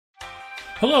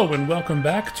Hello and welcome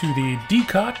back to the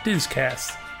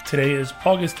disCast. Today is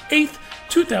August 8th,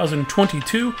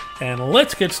 2022, and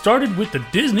let's get started with the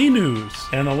Disney news.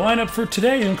 And the lineup for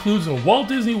today includes a Walt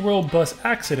Disney World bus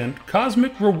accident,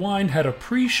 Cosmic Rewind had a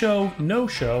pre-show,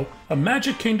 no-show, a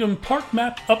Magic Kingdom park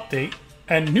map update,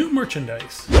 and new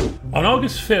merchandise. On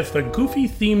August 5th, a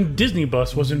Goofy-themed Disney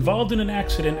bus was involved in an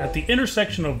accident at the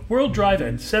intersection of World Drive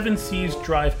and Seven Seas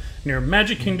Drive near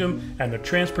Magic Kingdom and the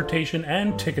Transportation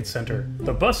and Ticket Center.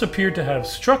 The bus appeared to have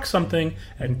struck something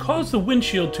and caused the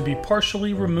windshield to be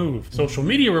partially removed. Social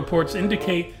media reports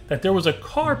indicate that there was a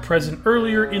car present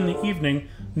earlier in the evening.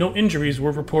 No injuries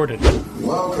were reported.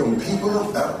 Welcome, people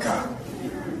of Epcot,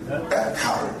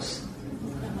 Epcoters,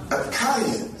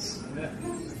 Epcotians,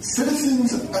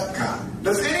 citizens of Epcot.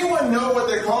 Does anyone know what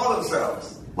they call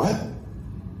themselves? What?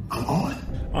 I'm on.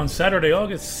 On Saturday,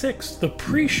 August 6th, the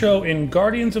pre-show in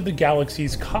Guardians of the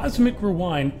Galaxy's Cosmic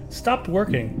Rewind stopped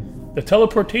working. The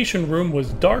teleportation room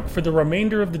was dark for the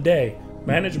remainder of the day.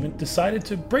 Management decided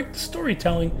to break the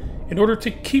storytelling in order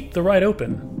to keep the ride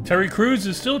open. Terry Crews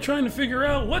is still trying to figure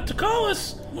out what to call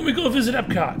us when we go visit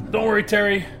Epcot. Don't worry,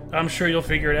 Terry. I'm sure you'll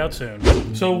figure it out soon.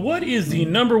 So what is the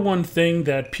number one thing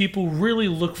that people really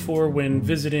look for when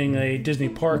visiting a Disney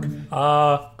park?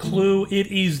 Clue, it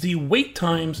is the wait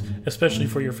times, especially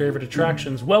for your favorite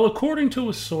attractions. Well, according to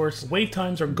a source, wait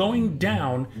times are going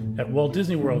down at Walt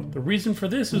Disney World. The reason for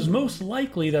this is most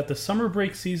likely that the summer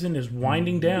break season is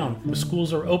winding down. The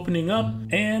schools are opening up,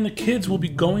 and the kids will be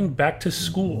going back to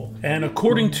school. And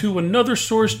according to another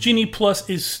source, Genie Plus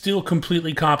is still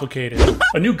completely complicated.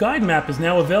 A new guide map is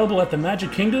now available at the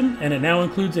Magic Kingdom, and it now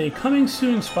includes a coming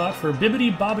soon spot for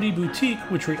Bibbidi Bobbidi Boutique,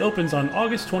 which reopens on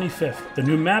August 25th. The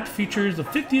new map features the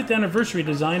 50th anniversary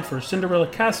design for Cinderella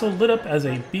Castle lit up as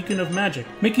a beacon of magic.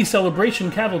 Mickey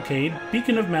Celebration Cavalcade,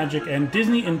 Beacon of Magic, and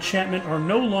Disney Enchantment are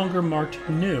no longer marked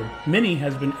new. Minnie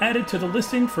has been added to the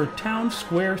listing for Town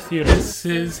Square Theater. This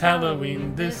is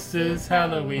Halloween, this is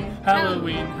Halloween,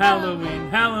 Halloween, Halloween,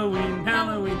 Halloween,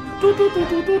 Halloween.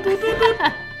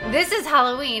 This is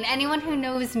Halloween. Anyone who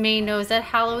knows me knows that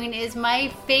Halloween is my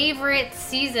favorite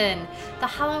season. The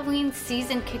Halloween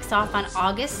season kicks off on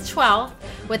August 12th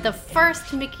with the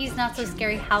first Mickey's Not So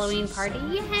Scary Halloween party,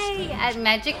 yay, at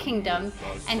Magic Kingdom.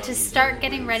 And to start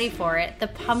getting ready for it, the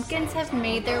pumpkins have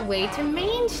made their way to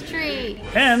Main Street.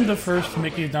 And the first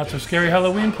Mickey's Not So Scary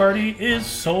Halloween party is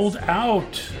sold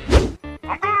out.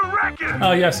 I'm gonna wreck it!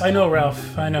 Oh yes, I know, Ralph.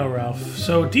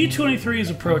 So D23 is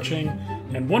approaching,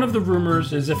 and one of the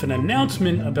rumors is if an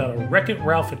announcement about a Wreck-It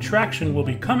Ralph attraction will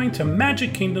be coming to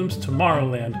Magic Kingdom's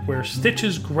Tomorrowland, where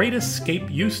Stitch's Great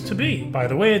Escape used to be. By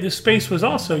the way, this space was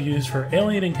also used for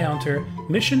Alien Encounter,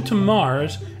 Mission to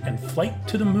Mars, and Flight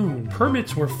to the Moon.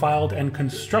 Permits were filed and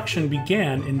construction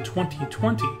began in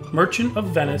 2020. Merchant of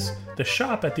Venice, the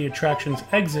shop at the attraction's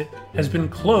exit, has been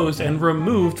closed and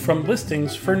removed from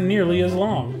listings for nearly as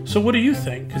long. So what do you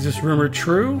think? Is this rumor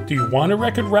true? Do you want a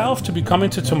Wreck-It Ralph to be coming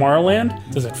to Tomorrowland?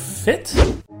 Does it fit?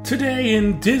 Today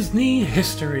in Disney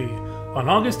history. On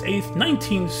August 8th,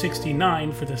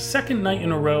 1969, for the second night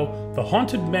in a row, the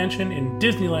Haunted Mansion in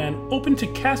Disneyland opened to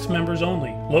cast members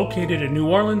only. Located in New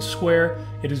Orleans Square,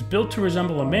 it is built to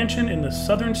resemble a mansion in the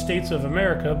southern states of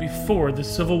America before the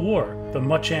Civil War. The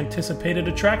much anticipated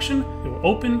attraction will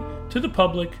open to the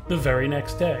public the very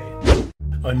next day.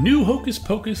 A new Hocus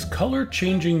Pocus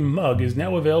color-changing mug is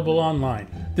now available online.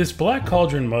 This Black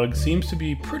Cauldron mug seems to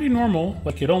be pretty normal,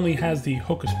 like it only has the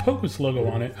Hocus Pocus logo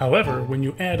on it. However, when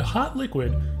you add hot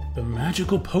liquid, the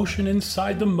magical potion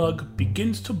inside the mug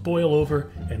begins to boil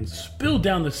over and spill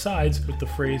down the sides with the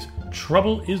phrase,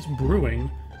 "Trouble is brewing,"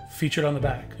 featured on the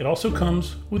back. It also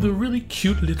comes with a really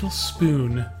cute little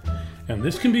spoon. And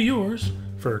this can be yours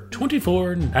for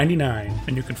 $24.99,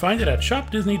 and you can find it at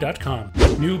shopdisney.com.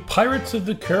 New Pirates of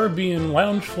the Caribbean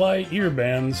Loungefly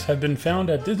earbands have been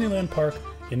found at Disneyland Park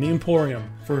in the Emporium.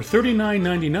 For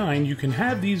 $39.99, you can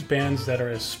have these bands that are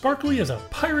as sparkly as a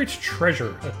pirate's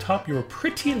treasure atop your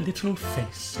pretty little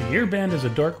face. The earband is a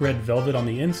dark red velvet on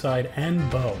the inside and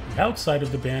bow. The outside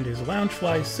of the band is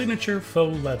Loungefly's signature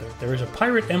faux leather. There is a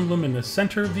pirate emblem in the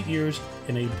center of the ears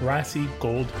in a brassy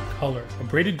gold color. A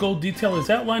braided gold detail is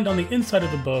outlined on the inside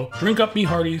of the bow. Drink up, me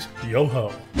hearties,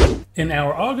 yo-ho. In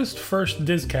our August 1st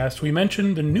disCast, we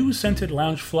mentioned the new scented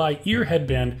Loungefly ear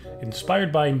headband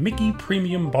inspired by Mickey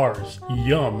Premium Bars.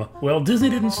 Yum! Well, Disney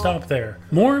didn't stop there.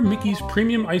 More Mickey's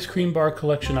Premium Ice Cream Bar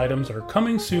collection items are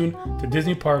coming soon to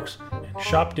Disney parks and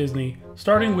Shop Disney,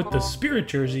 starting with the Spirit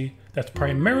jersey that's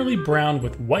primarily brown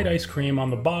with white ice cream on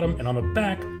the bottom, and on the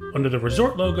back, under the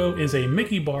resort logo, is a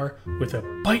Mickey bar with a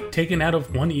bite taken out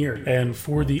of one ear. And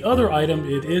for the other item,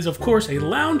 it is of course a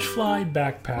Loungefly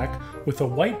backpack with a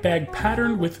white bag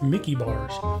patterned with Mickey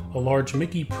bars. A large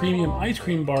Mickey premium ice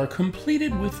cream bar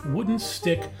completed with wooden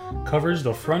stick covers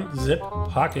the front zip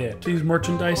pocket. These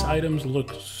merchandise items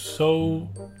look so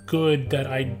good that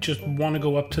I just want to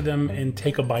go up to them and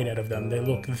take a bite out of them. They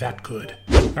look that good.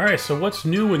 Alright, so what's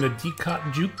new in the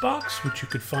disCast Jukebox, which you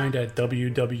could find at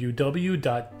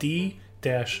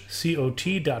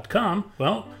www.d-cot.com?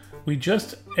 Well, we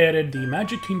just added the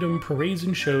Magic Kingdom Parades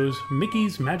and Shows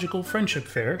Mickey's Magical Friendship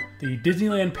Fair, the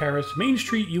Disneyland Paris Main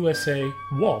Street USA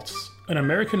Waltz, an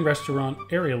American Restaurant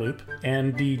Area Loop,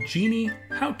 and the Genie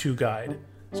How-To Guide.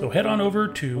 So head on over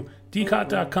to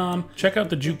dcot.com, check out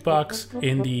the jukebox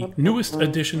in the newest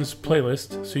editions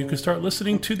playlist so you can start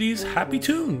listening to these happy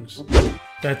tunes.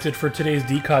 That's it for today's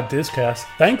disCast.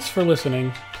 Thanks for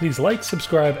listening. Please like,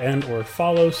 subscribe, and or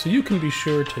follow so you can be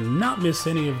sure to not miss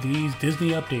any of these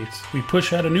Disney updates. We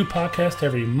push out a new podcast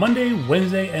every Monday,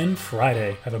 Wednesday, and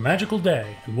Friday. Have a magical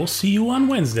day, and we'll see you on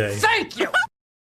Wednesday. Thank you!